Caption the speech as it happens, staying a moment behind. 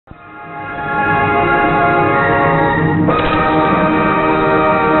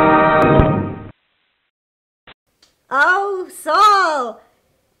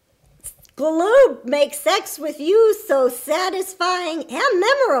make sex with you so satisfying and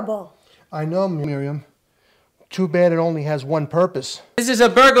memorable. I know, Miriam. Too bad it only has one purpose. This is a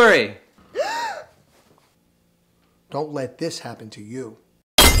burglary. Don't let this happen to you.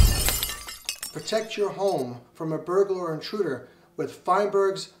 Protect your home from a burglar or intruder with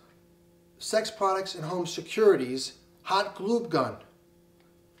Feinberg's Sex Products and Home Securities Hot Glube Gun.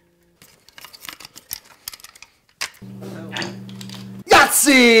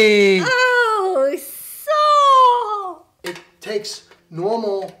 Yahtzee! Oh, Saul! It takes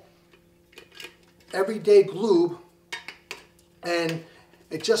normal, everyday glue, and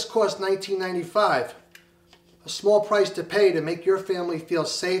it just costs $19.95. A small price to pay to make your family feel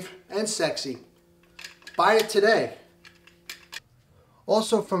safe and sexy. Buy it today.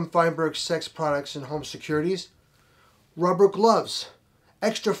 Also from Feinberg Sex Products and Home Securities, rubber gloves,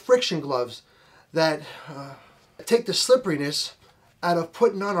 extra friction gloves that take the slipperiness out of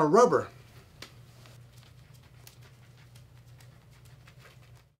putting on a rubber.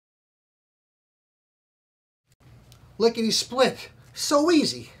 Lickety split, so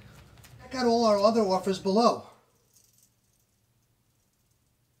easy. Check out all our other offers below.